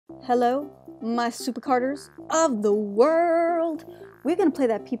Hello, my supercarders of the world. We're gonna play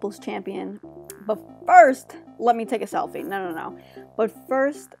that People's Champion, but first, let me take a selfie. No. But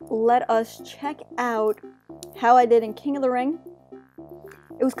first, let us check out how I did in King of the Ring.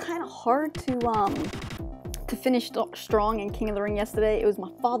 It was kind of hard to finish strong in King of the Ring yesterday. It was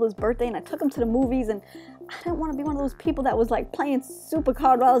my father's birthday, and I took him to the movies, and I didn't want to be one of those people that was like playing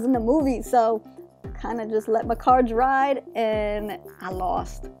SuperCard while I was in the movie, so kind of just let my cards ride, and I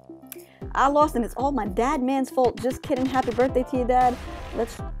lost, and it's all my dad man's fault. Just kidding. Happy birthday to your dad.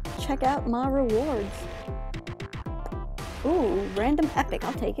 Let's check out my rewards. Ooh, random epic.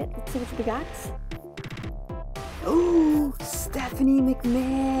 I'll take it. Let's see what we got. Ooh, Stephanie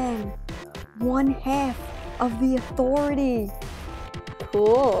McMahon. 1/2 of the Authority.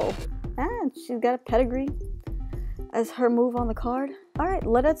 Cool. And she's got a pedigree as her move on the card. Alright,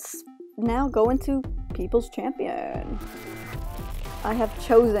 let us now go into People's Champion. I have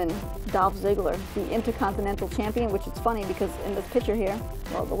chosen Dolph Ziggler, the Intercontinental Champion, which is funny because in this picture here,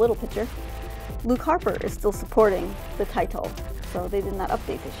 well, the little picture, Luke Harper is still supporting the title, so they did not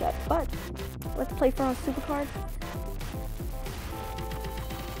update this yet. But let's play for our SuperCard.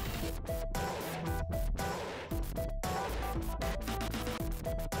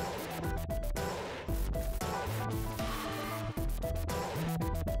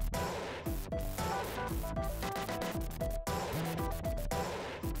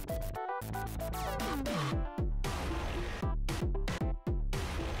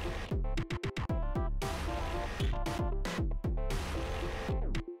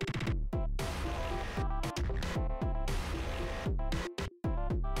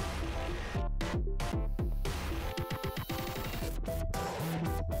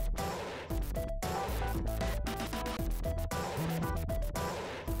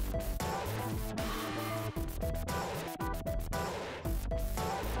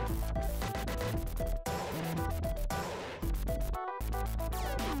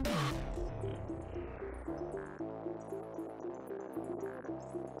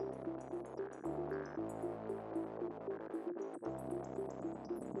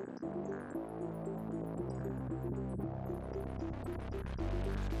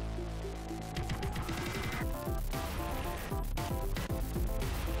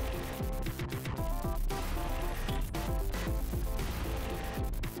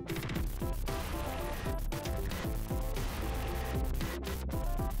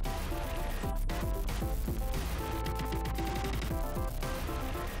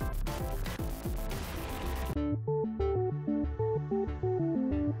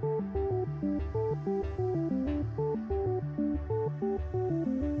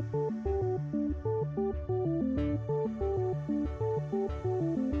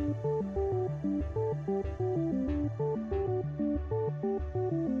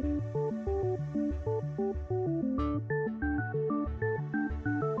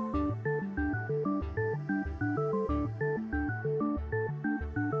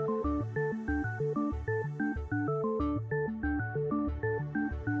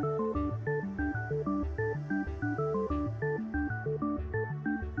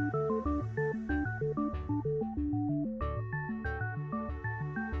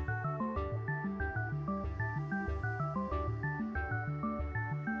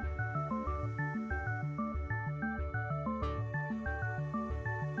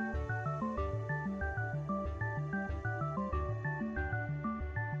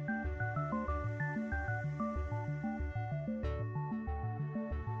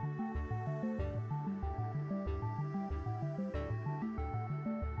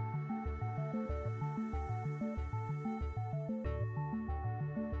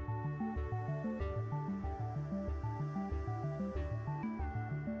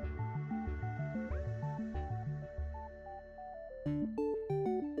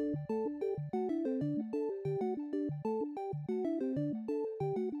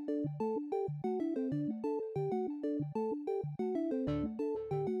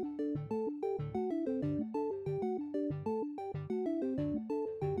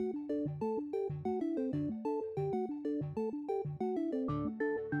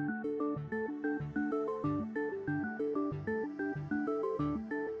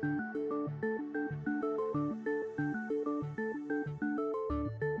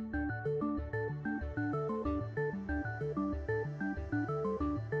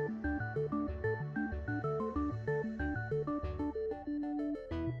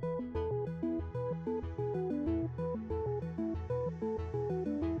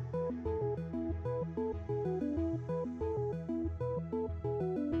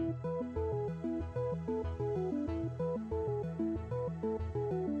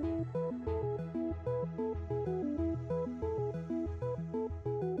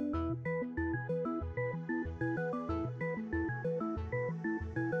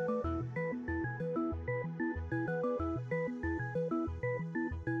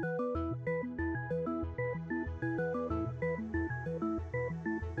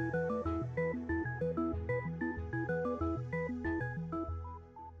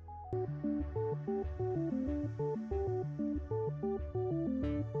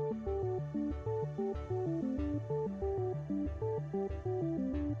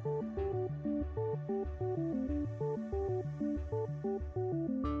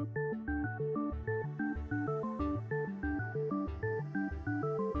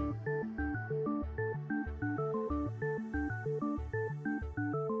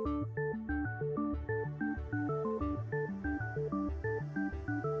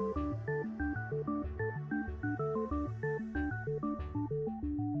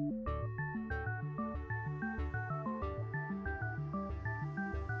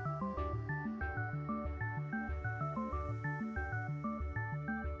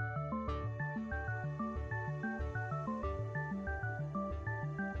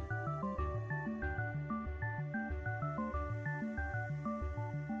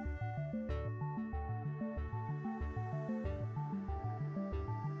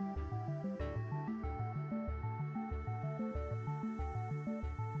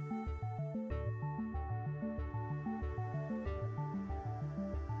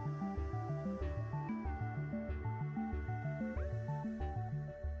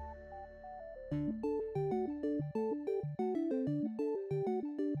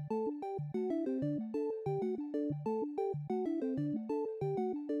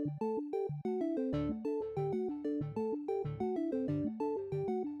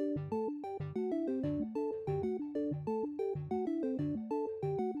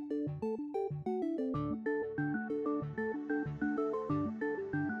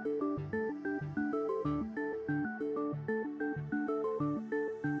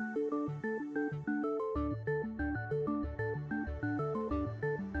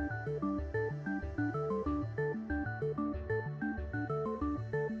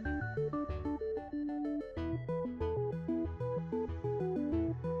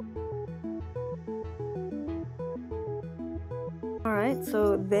 Alright,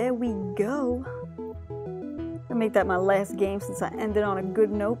 so there we go. I'll make that my last game since I ended on a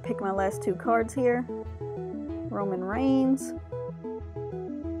good note. Pick my last 2 cards here. Roman Reigns.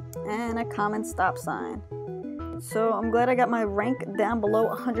 And a common stop sign. So I'm glad I got my rank down below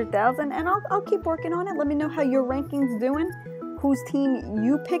 100,000, and I'll keep working on it. Let me know how your ranking's doing, whose team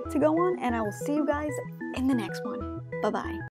you picked to go on, and I will see you guys in the next one. Bye-bye.